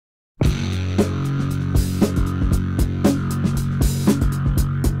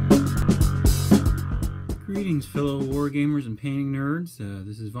Greetings, fellow wargamers and painting nerds.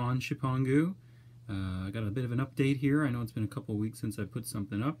 This is Von Shipongu. I got a bit of an update here. I know it's been a couple weeks since I put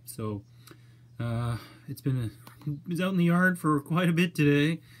something up, so it's out in the yard for quite a bit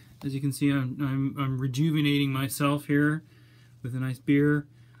today. As you can see, I'm rejuvenating myself here with a nice beer.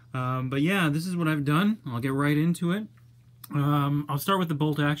 But yeah, this is what I've done. I'll get right into it. I'll start with the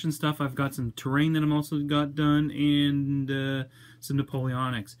bolt action stuff. I've got some terrain that I'm also got done, and some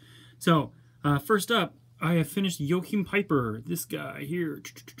Napoleonics. So first up, I have finished Joachim Piper, this guy here.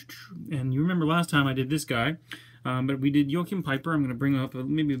 And you remember last time I did this guy, but we did Joachim Piper. I'm going to bring up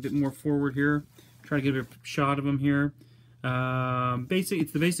maybe a bit more forward here, try to get a shot of him here.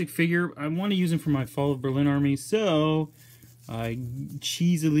 It's the basic figure. I want to use him for my Fall of Berlin army, so I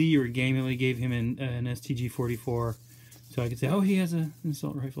cheesily or gamily gave him an STG-44, so I could say, oh, he has an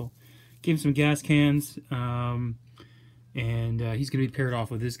assault rifle. Gave him some gas cans. And he's going to be paired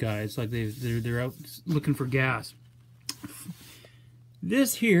off with this guy. It's like they're out looking for gas.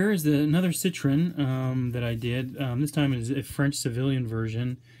 This here is another Citroen that I did. This time it is a French civilian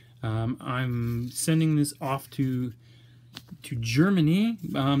version. I'm sending this off to Germany.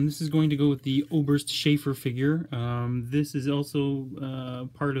 This is going to go with the Oberst Schaefer figure. This is also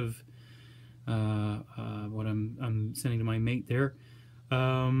part of what I'm sending to my mate there.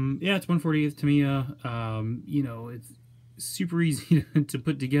 Yeah, it's 148th Tamiya. You know, it's super easy to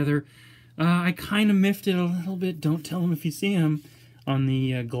put together. I kind of miffed it a little bit. Don't tell him if you see him on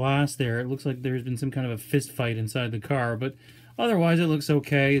the glass there. It looks like there's been some kind of a fist fight inside the car, but otherwise it looks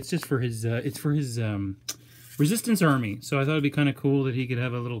okay. It's just for his resistance army. So I thought it'd be kind of cool that he could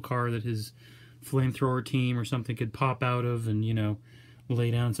have a little car that his flamethrower team or something could pop out of and, you know, lay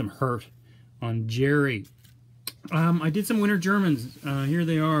down some hurt on Jerry. I did some Winter Germans. Here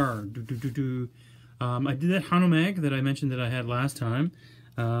they are. I did that Hanomag that I mentioned that I had last time.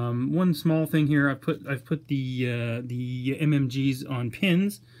 One small thing here, I've put the MMGs on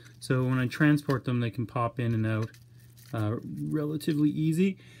pins, so when I transport them, they can pop in and out relatively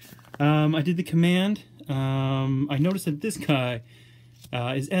easy. I did the command. I noticed that this guy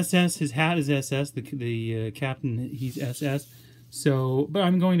is SS. His hat is SS. The captain, he's SS. So, but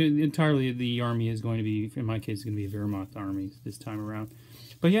I'm going to entirely, the army is going to be, in my case, it's going to be a Wehrmacht army this time around.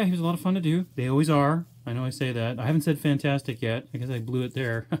 But yeah, he was a lot of fun to do. They always are. I know I say that. I haven't said fantastic yet. I guess I blew it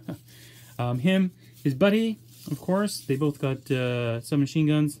there. Him, his buddy, of course. They both got submachine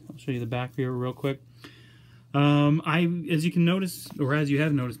guns. I'll show you the back here real quick. As you can notice, or as you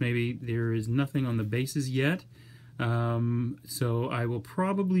have noticed maybe, there is nothing on the bases yet. So I will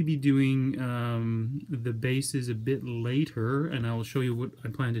probably be doing the bases a bit later, and I will show you what I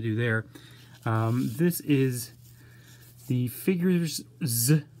plan to do there. This is the figures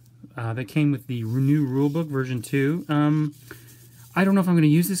that came with the new rulebook version 2. I don't know if I'm going to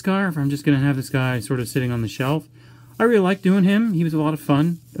use this guy or if I'm just going to have this guy sort of sitting on the shelf. I really like doing him. He was a lot of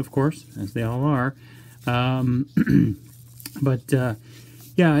fun, of course, as they all are.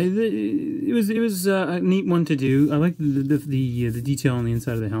 Yeah, it was a neat one to do. I like the detail on the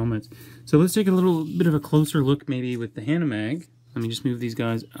inside of the helmets. So let's take a little bit of a closer look, maybe with the Hanomag. Let me just move these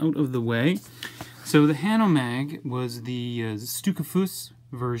guys out of the way. So the Hanomag was the Stukefus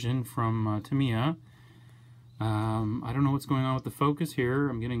version from Tamiya. I don't know what's going on with the focus here.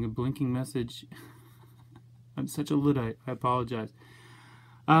 I'm getting a blinking message. I'm such a Luddite. I apologize.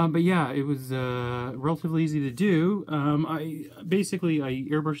 But yeah, it was relatively easy to do. I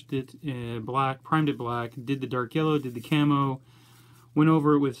airbrushed it black, primed it black, did the dark yellow, did the camo, went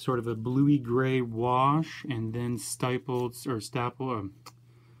over it with sort of a bluey gray wash, and then stapled,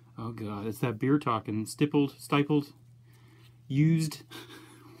 oh god, it's that beer talking, stippled, used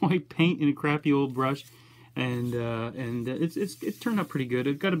white paint in a crappy old brush, and it's turned out pretty good.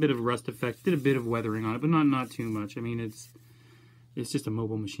 It got a bit of a rust effect, did a bit of weathering on it, but not too much. I mean, it's just a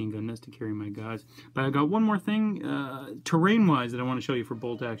mobile machine gun. That's to carry my guys. But I got one more thing, terrain-wise, that I want to show you for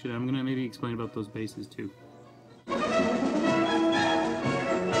bolt action. I'm going to maybe explain about those bases too.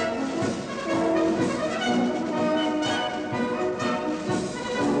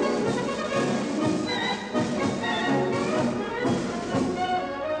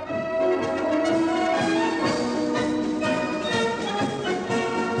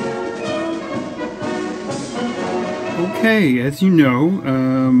 Okay, as you know,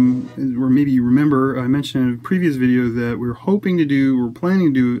 or maybe you remember, I mentioned in a previous video that we're planning to do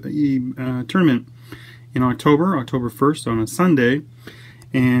a tournament in October 1st on a Sunday,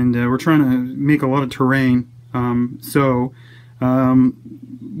 and we're trying to make a lot of terrain.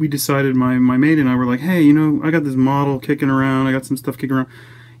 We decided, my mate and I were like, hey, you know, I got this model kicking around, I got some stuff kicking around,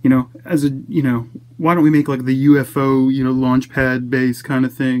 you know, why don't we make like the UFO, you know, launch pad base kind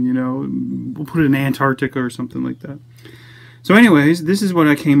of thing, you know, we'll put it in Antarctica or something like that. So anyways, this is what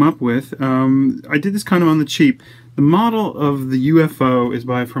I came up with. I did this kind of on the cheap. The model of the UFO is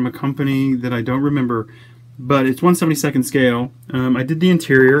from a company that I don't remember, but it's 1/72nd scale. I did the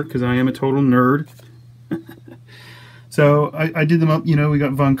interior because I am a total nerd. So I did them up, you know, we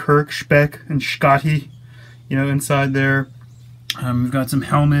got Von Kirk, Speck, and Scotty, you know, inside there. We've got some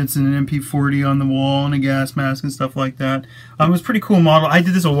helmets and an MP40 on the wall and a gas mask and stuff like that. It was a pretty cool model. I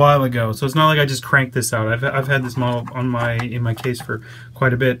did this a while ago, so it's not like I just cranked this out. I've had this model on in my case for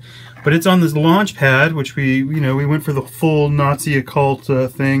quite a bit. But it's on this launch pad, which we went for the full Nazi occult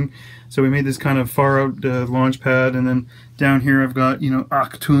thing. So we made this kind of far out launch pad, and then down here I've got, you know,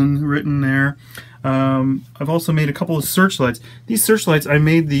 Achtung written there. I've also made a couple of searchlights. These searchlights, I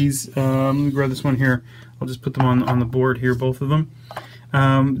made these, let me grab this one here. I'll just put them on the board here, both of them.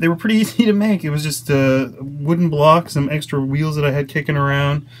 They were pretty easy to make. It was just wooden blocks, some extra wheels that I had kicking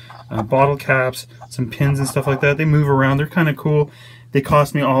around, bottle caps, some pins and stuff like that. They move around. They're kind of cool. They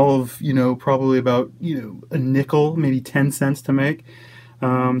cost me all of, you know, probably about, you know, a nickel, maybe 10 cents to make.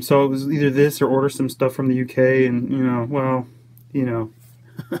 So it was either this or order some stuff from the UK, and, you know, well, you know,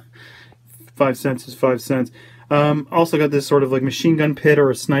 5 cents is 5 cents. Also got this sort of like machine gun pit or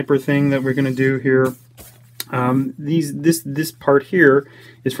a sniper thing that we're going to do here. This part here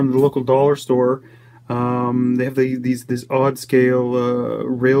is from the local dollar store. They have this odd scale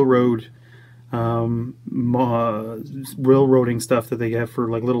railroad railroading stuff that they have for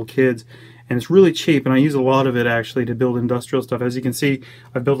like little kids, and it's really cheap, and I use a lot of it actually to build industrial stuff. As you can see,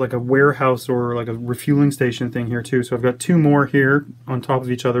 I've built like a warehouse or like a refueling station thing here too. So I've got 2 more here on top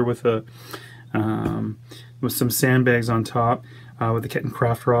of each other with a with some sandbags on top, with the kitten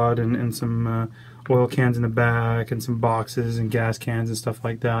craft rod and some oil cans in the back, and some boxes and gas cans and stuff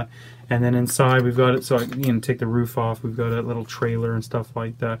like that. And then inside we've got it so I can, you know, take the roof off. We've got a little trailer and stuff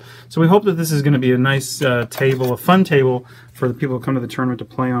like that. So we hope that this is going to be a nice table, a fun table for the people who come to the tournament to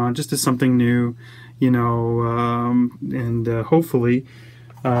play on, just as something new, you know, and hopefully,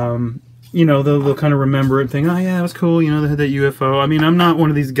 you know, they'll kind of remember it and think, oh yeah, it was cool, you know, they had that UFO. I mean, I'm not one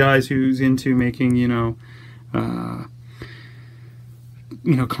of these guys who's into making, you know,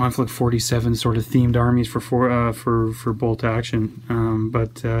 Conflict 47 sort of themed armies for bolt action.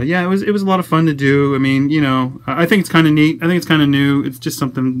 Yeah, it was a lot of fun to do. I mean, you know, I think it's kind of neat. I think it's kind of new. It's just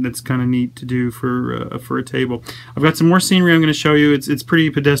something that's kind of neat to do for a table. I've got some more scenery I'm going to show you. It's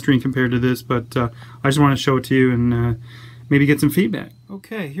pretty pedestrian compared to this, but I just want to show it to you and maybe get some feedback.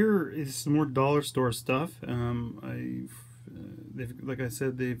 Okay, here is some more dollar store stuff. Like I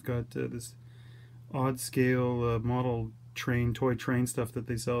said, they've got this odd scale model toy train stuff that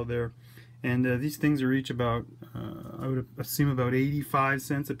they sell there, and these things are each about I would assume about 85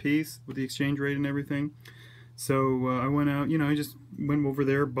 cents a piece with the exchange rate and everything. So I went out, you know, I just went over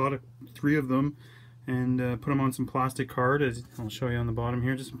there, bought 3 of them, and put them on some plastic card, as I'll show you on the bottom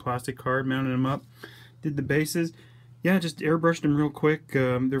here. Just some plastic card, mounted them up, did the bases. Yeah, just airbrushed them real quick.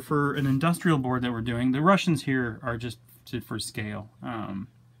 They're for an industrial board that we're doing. The Russians here are just for scale,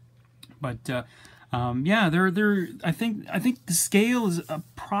 yeah, they're. I think the scale is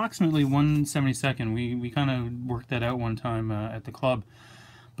approximately 1/72. We kind of worked that out one time at the club.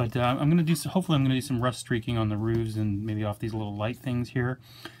 But I'm gonna do. Hopefully, I'm gonna do some rust streaking on the roofs and maybe off these little light things here,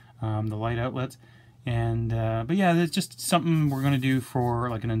 the light outlets. And but yeah, it's just something we're gonna do for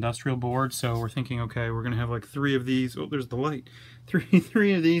like an industrial board. So we're thinking, okay, we're gonna have like 3 of these. Oh, there's the light.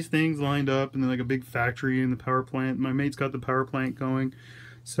 Three of these things lined up, and then like a big factory in the power plant. My mate's got the power plant going,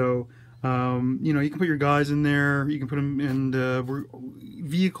 so. You know, you can put your guys in there, you can put them in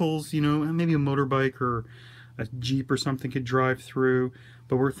vehicles, you know, maybe a motorbike or a Jeep or something could drive through,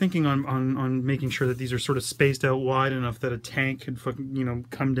 but we're thinking on making sure that these are sort of spaced out wide enough that a tank could, you know,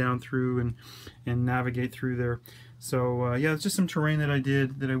 come down through and navigate through there. So yeah, it's just some terrain that I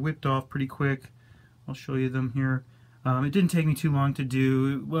did, that I whipped off pretty quick. I'll show you them here. It didn't take me too long to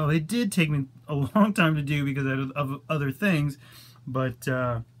do. Well, it did take me a long time to do because of other things, but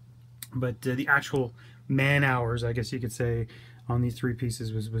the actual man hours, I guess you could say, on these 3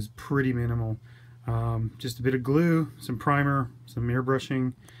 pieces was pretty minimal. Just a bit of glue, some primer, some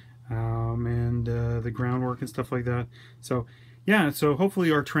airbrushing, and the groundwork and stuff like that. So yeah, so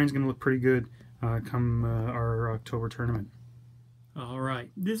hopefully our train's going to look pretty good come our October tournament.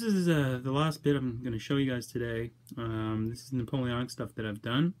 Alright, this is the last bit I'm going to show you guys today. This is Napoleonic stuff that I've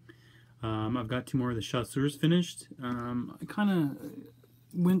done. I've got 2 more of the chasseurs finished. I kind of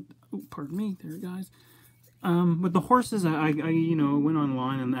went, oh, pardon me there, guys. With the horses, I you know, went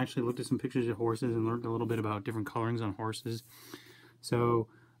online and actually looked at some pictures of horses and learned a little bit about different colorings on horses. So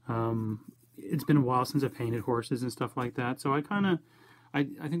it's been a while since I painted horses and stuff like that. So I kind of, I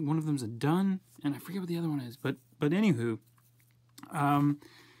think one of them's a dun, and I forget what the other one is. But anywho,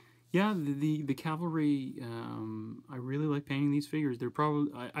 yeah, the cavalry. I really like painting these figures. They're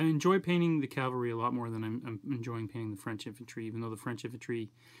probably I enjoy painting the cavalry a lot more than I'm enjoying painting the French infantry. Even though the French infantry,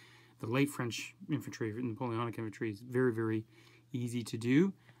 the late French infantry, Napoleonic infantry, is very, very easy to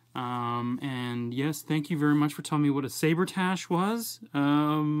do. And yes, thank you very much for telling me what a sabretache was.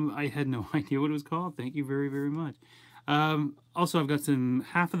 I had no idea what it was called. Thank you very, very much. Also, I've got some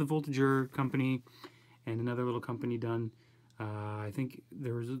half of the Voltager company and another little company done. I think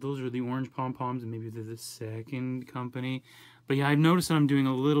those are the orange pom-poms, and maybe they're the second company. But yeah, I've noticed that I'm doing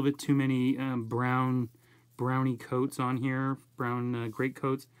a little bit too many brownie coats on here, brown great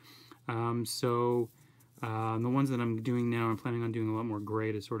coats. So the ones that I'm doing now, I'm planning on doing a lot more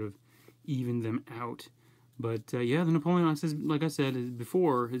gray to sort of even them out. But yeah, the Napoleonics, like I said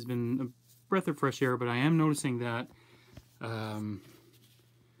before, has been a breath of fresh air. But I am noticing that I'm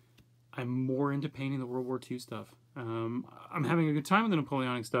more into painting the World War II stuff. I'm having a good time with the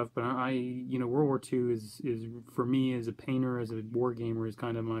Napoleonic stuff, but World War II is for me as a painter, as a war gamer, is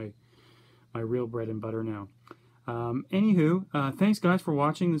kind of my real bread and butter now. Anywho, thanks guys for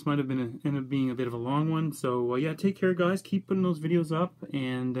watching. This might have been end up being a bit of a long one. So yeah, take care guys. Keep putting those videos up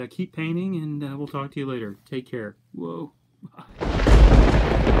and keep painting, and we'll talk to you later. Take care. Whoa. Bye.